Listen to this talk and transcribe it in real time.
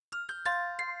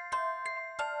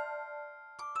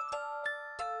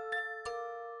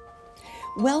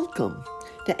Welcome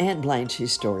to Aunt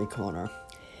Blanche's Story Corner.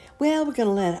 Well, we're going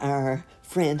to let our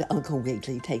friend Uncle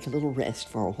Wiggily take a little rest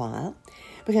for a while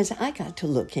because I got to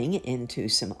looking into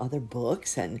some other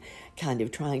books and kind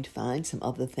of trying to find some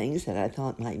other things that I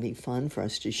thought might be fun for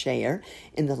us to share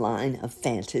in the line of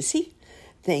fantasy,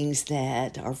 things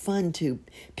that are fun to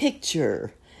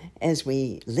picture as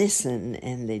we listen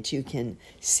and that you can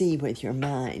see with your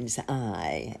mind's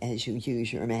eye as you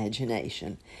use your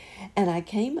imagination. And I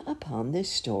came upon the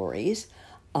stories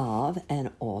of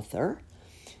an author.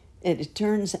 It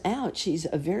turns out she's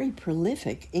a very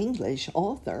prolific English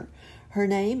author. Her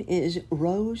name is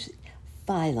Rose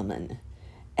Feileman,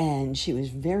 and she was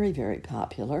very, very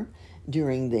popular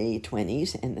during the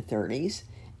 20s and the 30s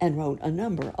and wrote a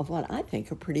number of what I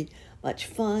think are pretty much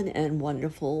fun and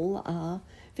wonderful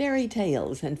fairy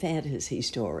tales and fantasy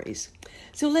stories.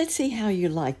 So let's see how you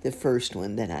like the first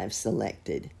one that I've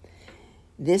selected.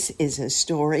 This is a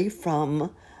story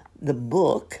from the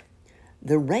book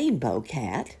The Rainbow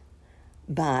Cat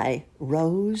by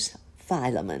Rose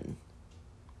Feileman.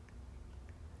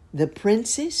 The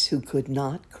Princess Who Could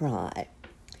Not Cry.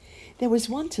 There was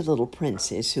once a little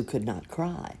princess who could not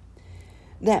cry.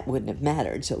 That wouldn't have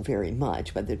mattered so very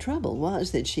much, but the trouble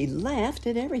was that she laughed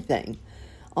at everything,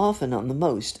 often on the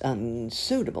most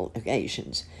unsuitable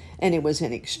occasions, and it was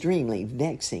an extremely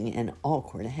vexing and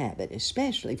awkward habit,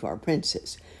 especially for a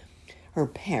princess. Her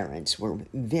parents were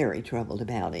very troubled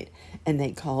about it, and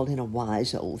they called in a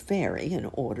wise old fairy in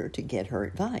order to get her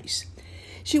advice.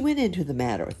 She went into the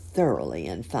matter thoroughly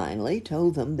and finally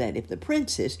told them that if the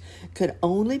princess could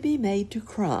only be made to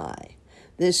cry,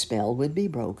 the spell would be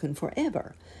broken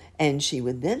forever, and she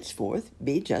would thenceforth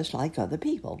be just like other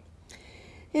people.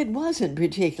 It wasn't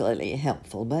particularly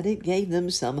helpful, but it gave them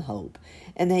some hope,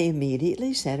 and they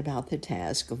immediately set about the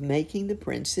task of making the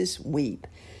princess weep.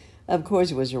 Of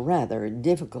course, it was a rather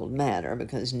difficult matter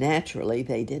because naturally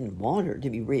they didn't want her to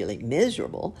be really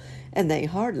miserable, and they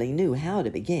hardly knew how to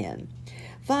begin.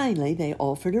 Finally, they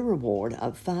offered a reward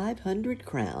of 500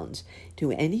 crowns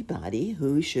to anybody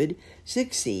who should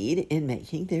succeed in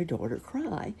making their daughter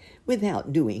cry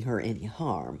without doing her any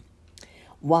harm.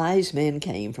 Wise men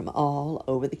came from all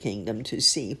over the kingdom to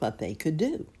see what they could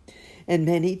do, and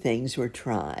many things were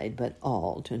tried, but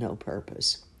all to no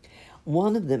purpose.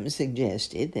 One of them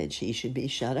suggested that she should be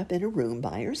shut up in a room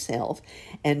by herself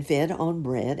and fed on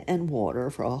bread and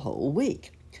water for a whole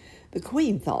week. The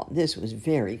queen thought this was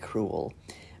very cruel,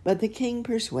 but the king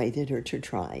persuaded her to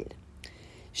try it.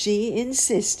 She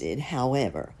insisted,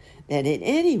 however, that at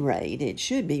any rate it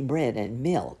should be bread and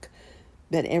milk,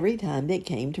 but every time they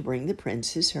came to bring the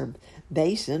princess her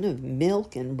basin of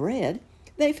milk and bread,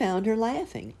 they found her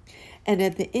laughing, and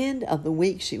at the end of the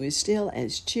week she was still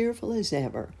as cheerful as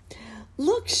ever.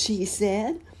 "Look," she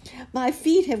said, "my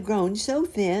feet have grown so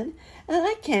thin, and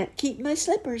I can't keep my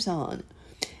slippers on."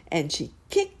 And she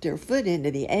kicked her foot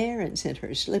into the air and sent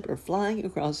her slipper flying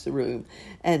across the room,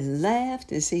 and laughed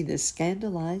to see the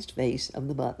scandalized face of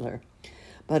the butler.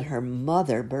 But her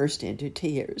mother burst into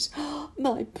tears.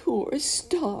 "My poor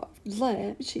starved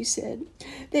lamb," she said,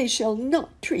 "they shall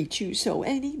not treat you so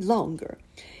any longer."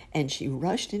 And she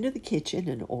rushed into the kitchen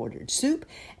and ordered soup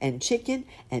and chicken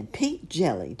and pink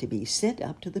jelly to be sent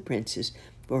up to the princess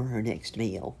for her next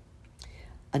meal.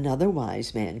 Another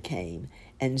wise man came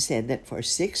and said that for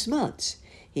 6 months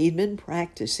he'd been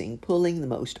practicing pulling the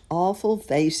most awful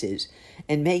faces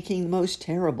and making the most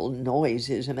terrible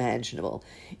noises imaginable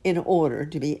in order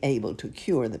to be able to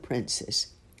cure the princess.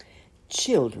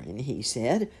 Children, he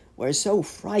said, were so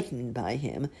frightened by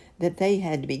him that they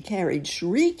had to be carried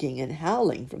shrieking and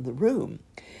howling from the room,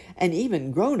 and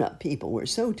even grown-up people were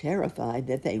so terrified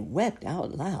that they wept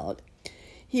out loud.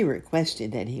 He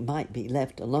requested that he might be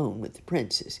left alone with the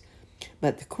princess,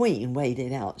 but the queen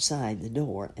waited outside the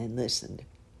door and listened.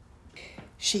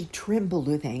 She trembled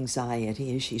with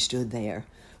anxiety as she stood there,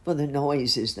 for the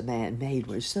noises the man made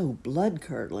were so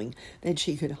blood-curdling that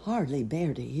she could hardly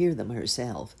bear to hear them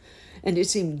herself, and it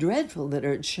seemed dreadful that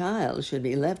her child should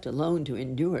be left alone to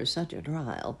endure such a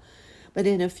trial. But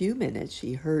in a few minutes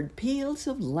she heard peals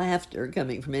of laughter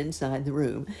coming from inside the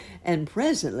room, and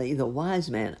presently the wise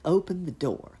man opened the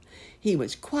door. He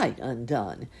was quite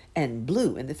undone and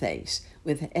blue in the face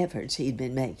with the efforts he'd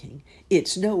been making.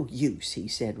 "It's no use," he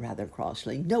said rather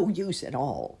crossly, "no use at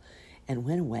all," and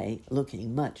went away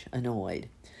looking much annoyed.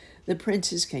 The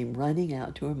princess came running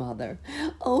out to her mother.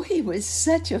 "Oh, he was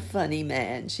such a funny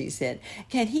man," she said.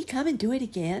 "Can he come and do it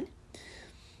again?"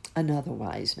 Another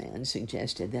wise man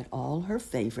suggested that all her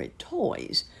favorite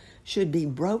toys should be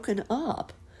broken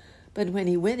up, But when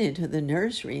he went into the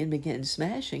nursery and began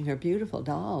smashing her beautiful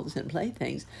dolls and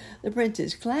playthings, the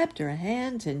princess clapped her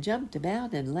hands and jumped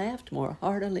about and laughed more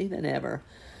heartily than ever.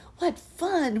 "What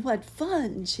fun! What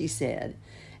fun!" she said,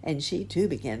 and she too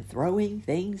began throwing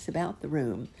things about the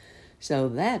room. So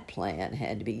that plan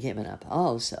had to be given up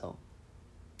also.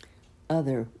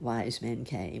 Other wise men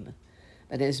came,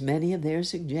 but as many of their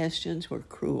suggestions were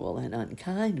cruel and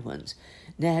unkind ones,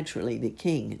 naturally the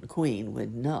king and queen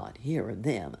would not hear of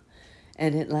them,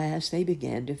 and at last they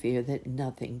began to fear that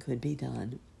nothing could be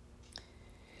done.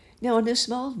 Now, in a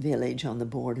small village on the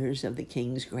borders of the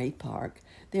king's great park,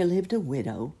 there lived a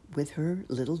widow with her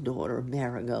little daughter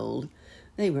Marigold.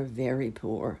 They were very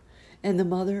poor, and the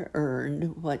mother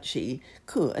earned what she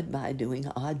could by doing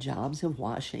odd jobs of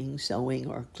washing, sewing,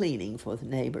 or cleaning for the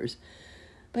neighbors.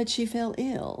 But she fell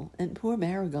ill, and poor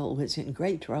Marigold was in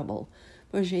great trouble,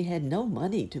 for she had no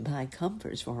money to buy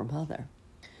comforts for her mother.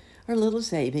 Her little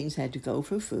savings had to go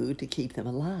for food to keep them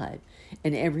alive,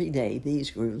 and every day these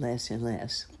grew less and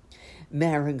less.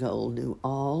 Marigold knew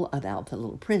all about the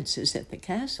little princess at the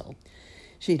castle.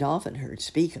 She'd often heard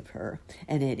speak of her,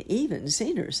 and had even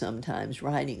seen her sometimes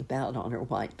riding about on her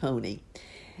white pony.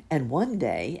 And one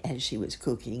day, as she was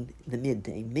cooking the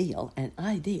midday meal, an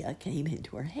idea came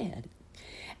into her head.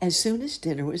 As soon as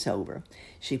dinner was over,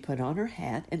 she put on her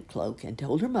hat and cloak and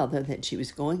told her mother that she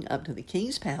was going up to the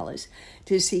king's palace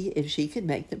to see if she could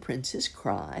make the princess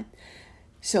cry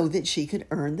so that she could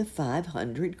earn the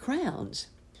 500 crowns.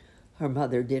 Her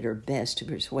mother did her best to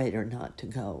persuade her not to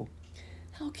go.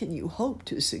 "How can you hope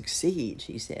to succeed,"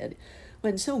 she said,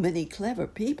 "when so many clever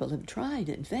people have tried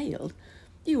and failed?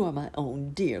 You are my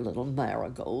own dear little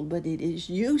Marigold, but it is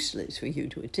useless for you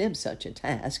to attempt such a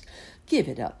task. Give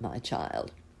it up, my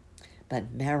child."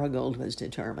 But Marigold was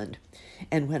determined,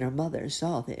 and when her mother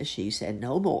saw this, she said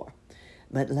no more,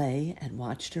 but lay and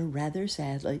watched her rather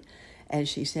sadly as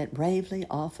she set bravely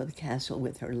off for the castle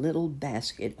with her little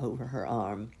basket over her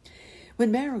arm.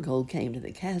 When Marigold came to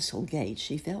the castle gates,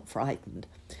 she felt frightened.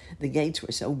 The gates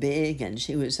were so big and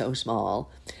she was so small,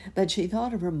 but she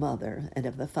thought of her mother and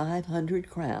of the 500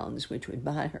 crowns which would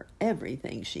buy her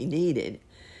everything she needed.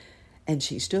 And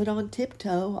she stood on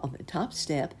tiptoe on the top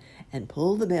step and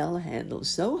pulled the bell handle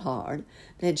so hard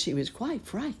that she was quite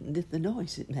frightened at the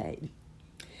noise it made.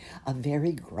 A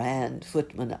very grand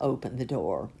footman opened the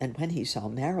door, and when he saw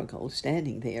Marigold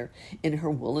standing there in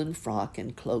her woolen frock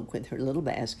and cloak with her little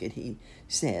basket, he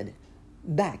said,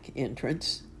 "Back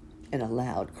entrance," in a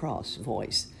loud, cross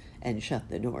voice, and shut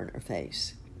the door in her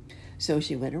face. So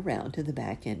she went around to the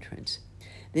back entrance.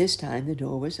 This time the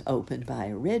door was opened by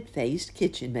a red-faced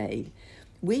kitchen maid.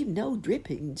 "We've no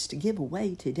drippings to give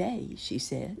away today," she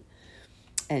said,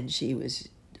 and she was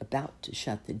about to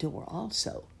shut the door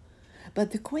also.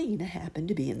 But the queen happened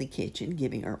to be in the kitchen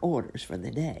giving her orders for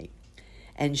the day,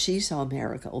 and she saw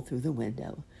Marigold through the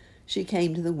window. She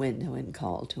came to the window and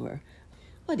called to her.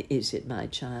 "What is it, my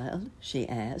child?" she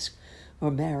asked,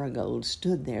 for Marigold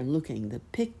stood there looking the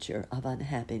picture of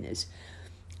unhappiness.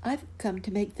 "I've come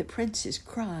to make the princess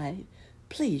cry,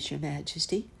 please, your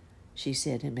majesty," she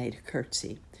said, and made a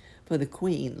curtsy. For the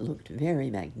queen looked very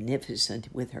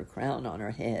magnificent with her crown on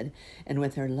her head and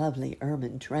with her lovely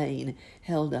ermine train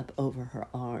held up over her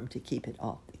arm to keep it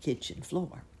off the kitchen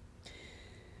floor.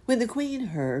 When the queen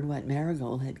heard what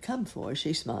Marigold had come for,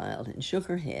 she smiled and shook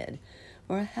her head,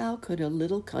 for how could a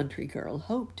little country girl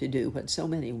hope to do what so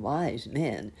many wise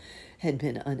men had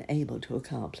been unable to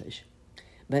accomplish?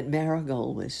 But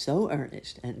Marigold was so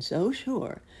earnest and so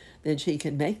sure that she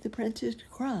could make the princess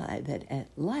cry that at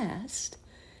last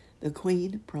the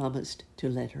queen promised to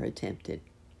let her attempt it.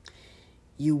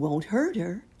 "You won't hurt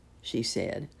her," she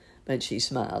said, but she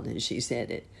smiled as she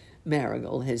said it.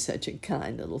 Marigold had such a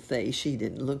kind little face, she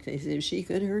didn't look as if she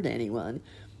could hurt anyone.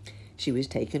 She was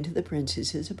taken to the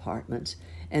princess's apartments,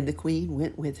 and the queen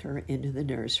went with her into the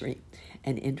nursery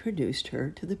and introduced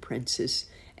her to the princess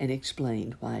and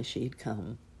explained why she had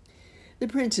come. The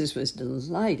princess was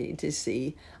delighted to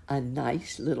see a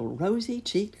nice little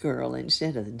rosy-cheeked girl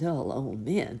instead of the dull old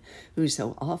men who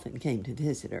so often came to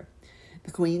visit her.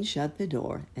 The queen shut the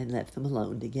door and left them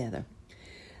alone together.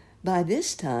 By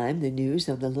this time, the news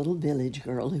of the little village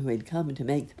girl who had come to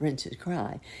make the princess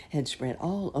cry had spread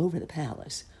all over the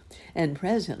palace, and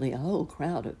presently a whole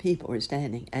crowd of people were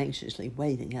standing anxiously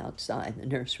waiting outside the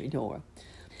nursery door.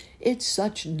 "It's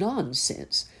such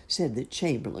nonsense," said the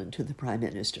chamberlain to the prime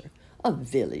minister. "A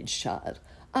village child.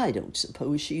 I don't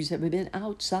suppose she's ever been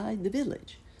outside the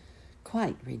village."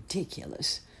 "Quite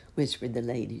ridiculous," whispered the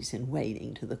ladies in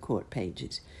waiting to the court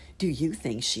pages. "Do you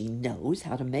think she knows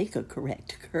how to make a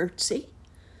correct curtsy?"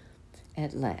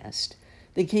 At last,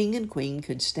 The king and queen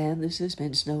could stand the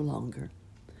suspense no longer.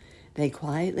 They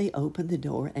quietly opened the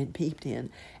door and peeped in,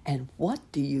 and what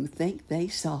do you think they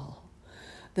saw?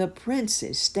 The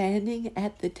princess standing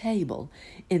at the table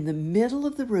in the middle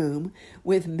of the room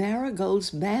with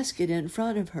Marigold's basket in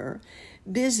front of her,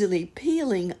 busily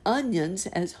peeling onions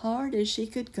as hard as she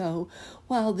could go,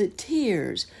 while the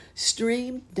tears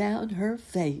streamed down her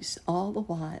face all the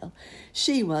while.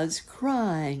 She was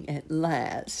crying at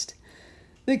last.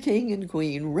 The king and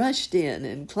queen rushed in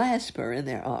and clasped her in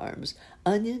their arms,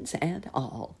 onions and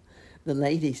all. The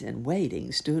ladies in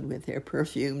waiting stood with their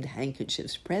perfumed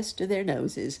handkerchiefs pressed to their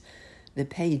noses. The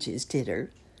pages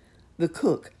tittered. The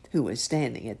cook, who was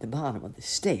standing at the bottom of the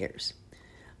stairs,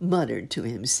 muttered to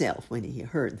himself when he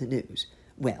heard the news,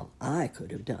 "Well, I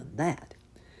could have done that,"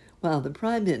 while the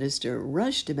prime minister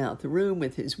rushed about the room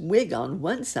with his wig on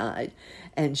one side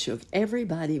and shook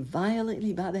everybody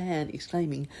violently by the hand,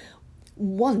 exclaiming,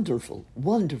 "Wonderful,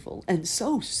 wonderful, and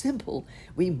so simple.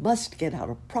 We must get out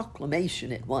a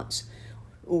proclamation at once.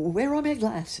 Where are my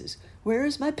glasses? Where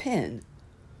is my pen?"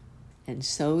 And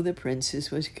so the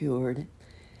princess was cured,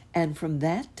 and from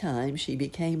that time she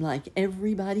became like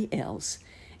everybody else,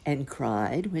 and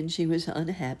cried when she was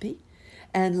unhappy,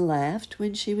 and laughed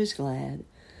when she was glad,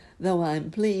 though I'm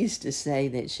pleased to say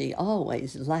that she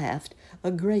always laughed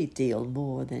a great deal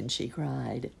more than she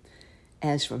cried.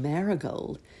 As for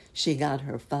Marigold, she got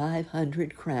her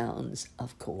 500 crowns,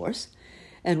 of course,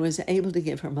 and was able to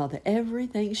give her mother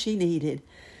everything she needed,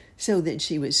 so that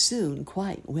she was soon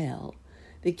quite well.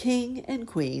 The king and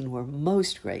queen were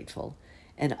most grateful,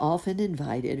 and often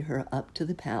invited her up to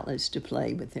the palace to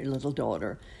play with their little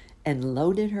daughter, and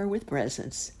loaded her with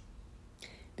presents.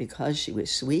 Because she was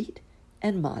sweet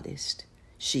and modest,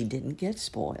 she didn't get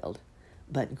spoiled,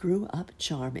 but grew up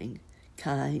charming,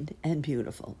 kind, and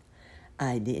beautiful.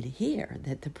 I did hear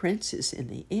that the princess in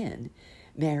the inn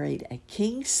married a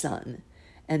king's son,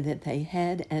 and that they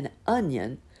had an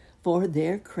onion for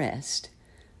their crest,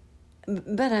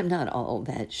 but I'm not all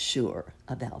that sure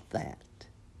about that.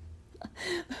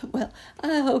 Well,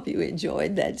 I hope you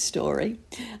enjoyed that story.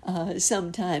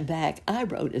 Some time back, I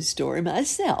wrote a story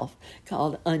myself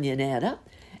called Onionetta,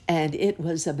 and it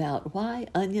was about why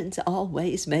onions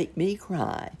always make me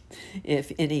cry.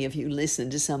 If any of you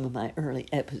listened to some of my early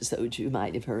episodes, you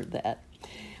might have heard that.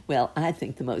 Well, I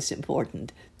think the most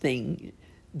important thing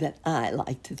that I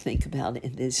like to think about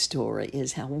in this story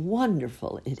is how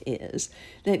wonderful it is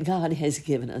that God has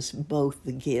given us both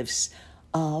the gifts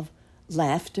of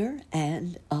laughter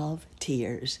and of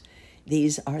tears.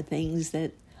 These are things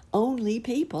that only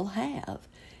people have,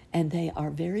 and they are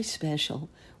very special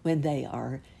when they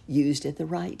are used at the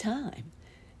right time.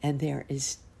 And there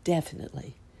is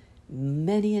definitely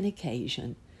many an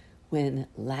occasion when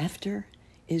laughter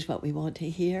is what we want to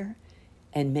hear,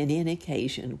 and many an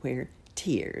occasion where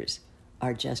tears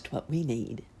are just what we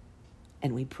need.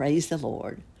 And we praise the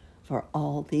Lord for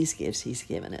all these gifts He's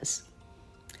given us.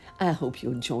 I hope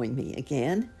you'll join me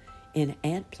again in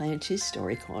Aunt Blanche's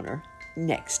Story Corner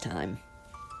next time.